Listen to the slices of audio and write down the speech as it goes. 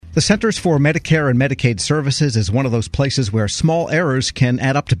The Centers for Medicare and Medicaid Services is one of those places where small errors can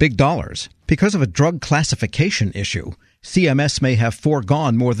add up to big dollars. Because of a drug classification issue, CMS may have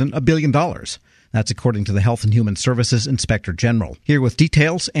foregone more than $1 billion. That's according to the Health and Human Services Inspector General. Here with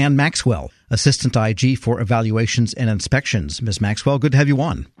details, Ann Maxwell, Assistant IG for Evaluations and Inspections. Ms. Maxwell, good to have you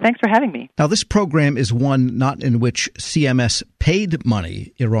on. Thanks for having me. Now, this program is one not in which CMS paid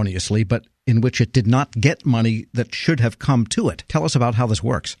money erroneously, but in which it did not get money that should have come to it. Tell us about how this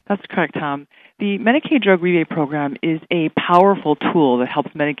works. That's correct, Tom. The Medicaid Drug Rebate Program is a powerful tool that helps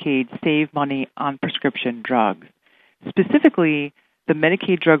Medicaid save money on prescription drugs. Specifically, the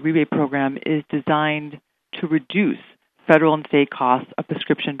Medicaid Drug Rebate Program is designed to reduce federal and state costs of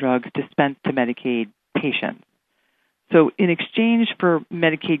prescription drugs dispensed to Medicaid patients. So in exchange for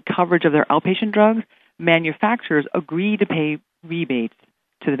Medicaid coverage of their outpatient drugs, manufacturers agree to pay rebates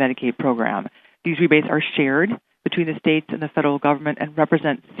to the Medicaid program. These rebates are shared between the states and the federal government and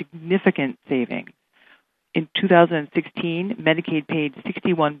represent significant savings. In 2016, Medicaid paid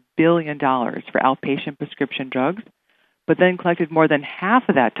 $61 billion for outpatient prescription drugs, but then collected more than half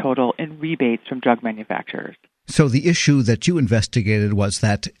of that total in rebates from drug manufacturers. So the issue that you investigated was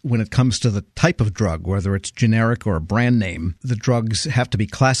that when it comes to the type of drug, whether it's generic or a brand name, the drugs have to be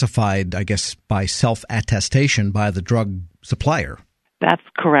classified, I guess, by self-attestation by the drug supplier. That's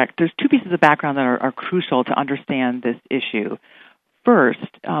correct. There's two pieces of background that are crucial to understand this issue. First,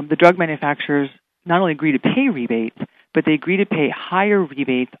 the drug manufacturers not only agree to pay rebates, but they agree to pay higher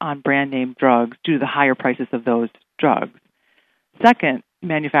rebates on brand name drugs due to the higher prices of those drugs. Second,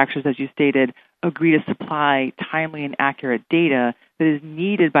 manufacturers, as you stated, agree to supply timely and accurate data that is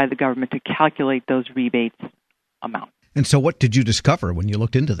needed by the government to calculate those rebates amounts. And so what did you discover when you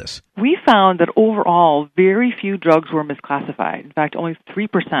looked into this? We found that overall, very few drugs were misclassified. In fact, only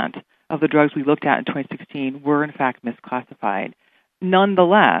 3% of the drugs we looked at in 2016 were, in fact, misclassified.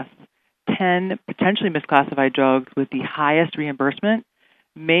 Nonetheless, 10 potentially misclassified drugs with the highest reimbursement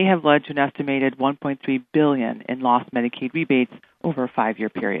may have led to an estimated $1.3 billion in lost Medicaid rebates over a 5-year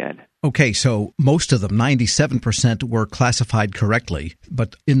period. Okay, so most of them, 97%, were classified correctly,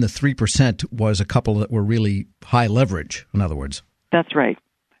 but in the 3% was a couple that were really high leverage, in other words. That's right,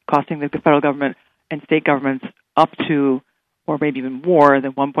 costing the federal government and state governments up to, or maybe even more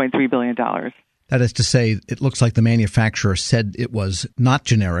than $1.3 billion. That is to say, it looks like the manufacturer said it was not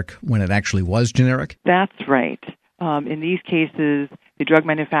generic when it actually was generic? That's right. In these cases, the drug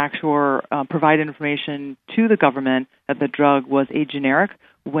manufacturer provided information to the government that the drug was a generic,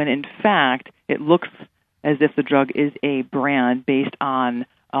 when in fact it looks as if the drug is a brand based on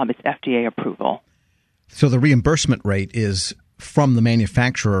its FDA approval. So the reimbursement rate is from the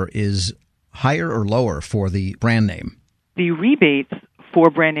manufacturer is higher or lower for the brand name? The rebates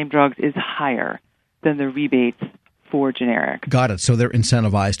for brand name drugs is higher than the rebates for generic. Got it. So they're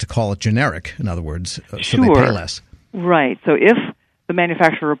incentivized to call it generic, in other words, Sure. So they pay less. Right. So if the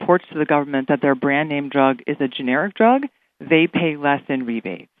manufacturer reports to the government that their brand name drug is a generic drug, they pay less in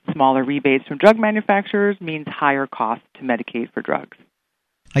rebates. Smaller rebates from drug manufacturers means higher costs to Medicaid for drugs.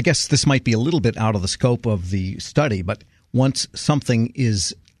 I guess this might be a little bit out of the scope of the study, but once something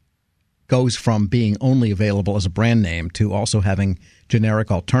goes from being only available as a brand name to also having generic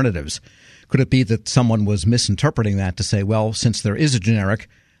alternatives, could it be that someone was misinterpreting that to say, well, since there is a generic,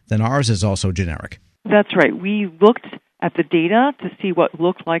 then ours is also generic? That's right. We looked at the data to see what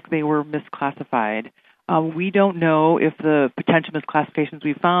looked like they were misclassified. We don't know if the potential misclassifications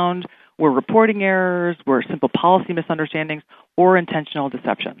we found were reporting errors, were simple policy misunderstandings, or intentional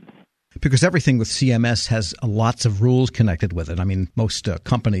deceptions. Because everything with CMS has lots of rules connected with it. I mean, most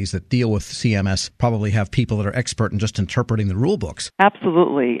companies that deal with CMS probably have people that are expert in just interpreting the rule books.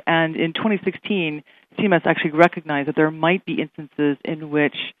 Absolutely. And in 2016, CMS actually recognized that there might be instances in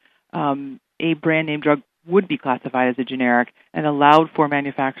which a brand name drug would be classified as a generic and allowed for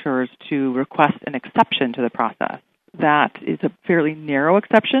manufacturers to request an exception to the process. That is a fairly narrow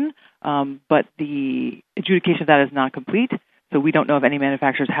exception, but the adjudication of that is not complete. So we don't know if any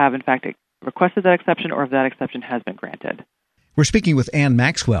manufacturers have, in fact, requested that exception or if that exception has been granted. We're speaking with Ann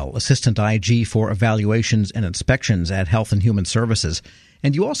Maxwell, Assistant IG for Evaluations and Inspections at Health and Human Services.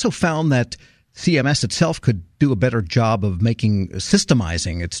 And you also found that CMS itself could do a better job of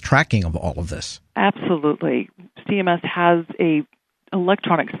systemizing its tracking of all of this. Absolutely. CMS has a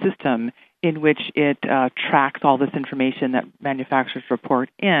electronic system in which it tracks all this information that manufacturers report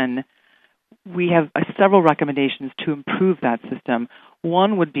in. We have several recommendations to improve that system.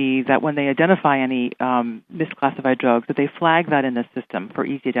 One would be that when they identify any misclassified drugs, that they flag that in the system for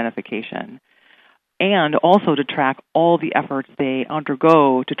easy identification, and also to track all the efforts they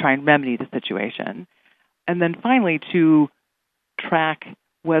undergo to try and remedy the situation. And then finally, to track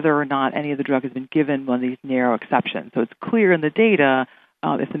whether or not any of the drug has been given one of these narrow exceptions. So it's clear in the data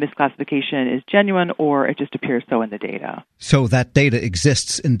if the misclassification is genuine or it just appears so in the data. So that data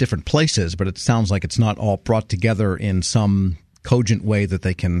exists in different places, but it sounds like it's not all brought together in some cogent way that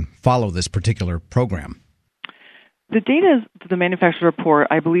they can follow this particular program. The data the manufacturer report,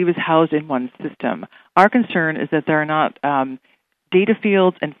 I believe, is housed in one system. Our concern is that there are not data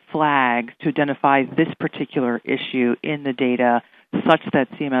fields and flags to identify this particular issue in the data such that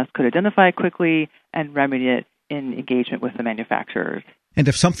CMS could identify it quickly and remedy it in engagement with the manufacturers. And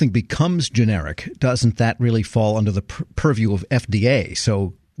if something becomes generic, doesn't that really fall under the purview of FDA?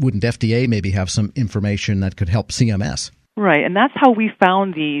 So wouldn't FDA maybe have some information that could help CMS? Right, and that's how we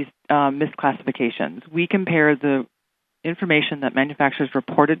found these misclassifications. We compared the information that manufacturers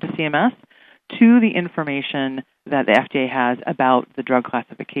reported to CMS to the information that the FDA has about the drug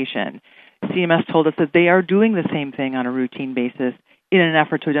classification. CMS told us that they are doing the same thing on a routine basis in an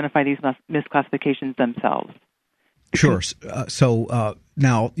effort to identify these misclassifications themselves. Sure. So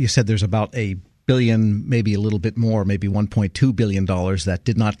now you said there's about $1 billion, maybe a little bit more, maybe $1.2 billion that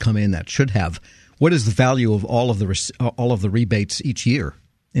did not come in that should have. What is the value of all of the rebates each year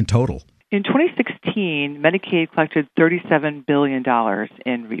in total? In 2016, Medicaid collected $37 billion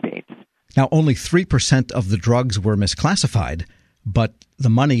in rebates. Now, only 3% of the drugs were misclassified, but the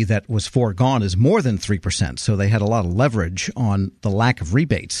money that was foregone is more than 3%, so they had a lot of leverage on the lack of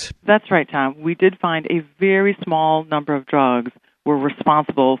rebates. That's right, Tom. We did find a very small number of drugs were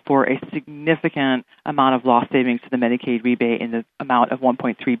responsible for a significant amount of lost savings to the Medicaid rebate in the amount of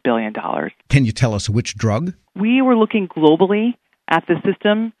 $1.3 billion. Can you tell us which drug? We were looking globally at the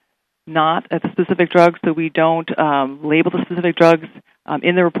system, not at the specific drugs, so we don't label the specific drugs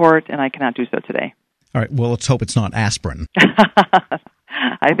in the report, and I cannot do so today. All right. Well, let's hope it's not aspirin.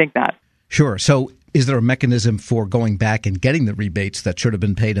 I think not. Sure. So is there a mechanism for going back and getting the rebates that should have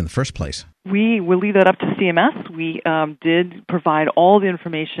been paid in the first place? We will leave that up to CMS. We did provide all the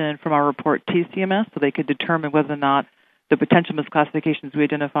information from our report to CMS so they could determine whether or not the potential misclassifications we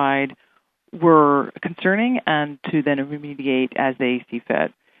identified were concerning and to then remediate as they see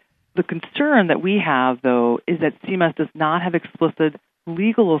fit. The concern that we have, though, is that CMS does not have explicit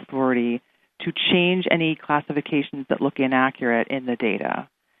legal authority to change any classifications that look inaccurate in the data.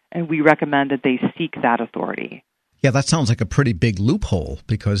 And we recommend that they seek that authority. Yeah, that sounds like a pretty big loophole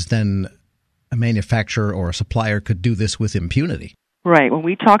because then a manufacturer or a supplier could do this with impunity. Right. When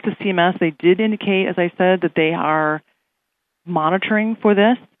we talked to CMS, they did indicate, as I said, that they are monitoring for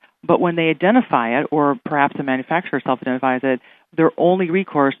this. But when they identify it, or perhaps the manufacturer self-identifies it, their only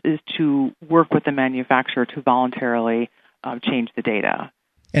recourse is to work with the manufacturer to voluntarily change the data.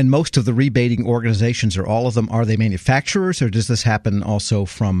 And most of the rebating organizations, or all of them, are they manufacturers, or does this happen also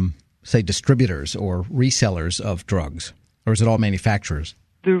from, say, distributors or resellers of drugs? Or is it all manufacturers?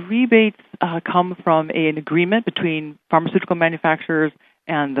 The rebates come from an agreement between pharmaceutical manufacturers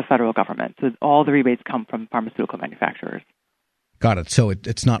and the federal government. So all the rebates come from pharmaceutical manufacturers. Got it. So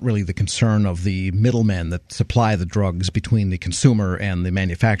it's not really the concern of the middlemen that supply the drugs between the consumer and the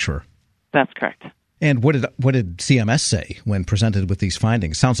manufacturer. That's correct. And what did CMS say when presented with these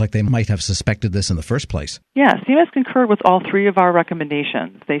findings? Sounds like they might have suspected this in the first place. Yeah, CMS concurred with all three of our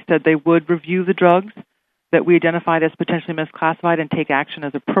recommendations. They said they would review the drugs that we identified as potentially misclassified and take action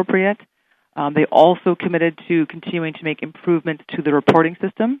as appropriate. They also committed to continuing to make improvements to the reporting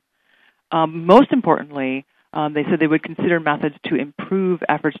system. Most importantly, they said they would consider methods to improve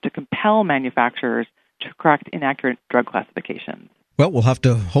efforts to compel manufacturers to correct inaccurate drug classifications. Well, we'll have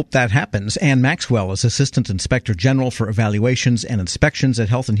to hope that happens. Ann Maxwell is Assistant Inspector General for Evaluations and Inspections at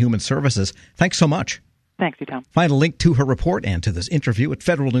Health and Human Services. Thanks so much. Thanks, you, Tom. Find a link to her report and to this interview at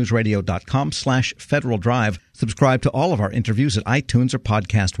federalnewsradio.com/Federal Drive. Subscribe to all of our interviews at iTunes or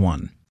Podcast One.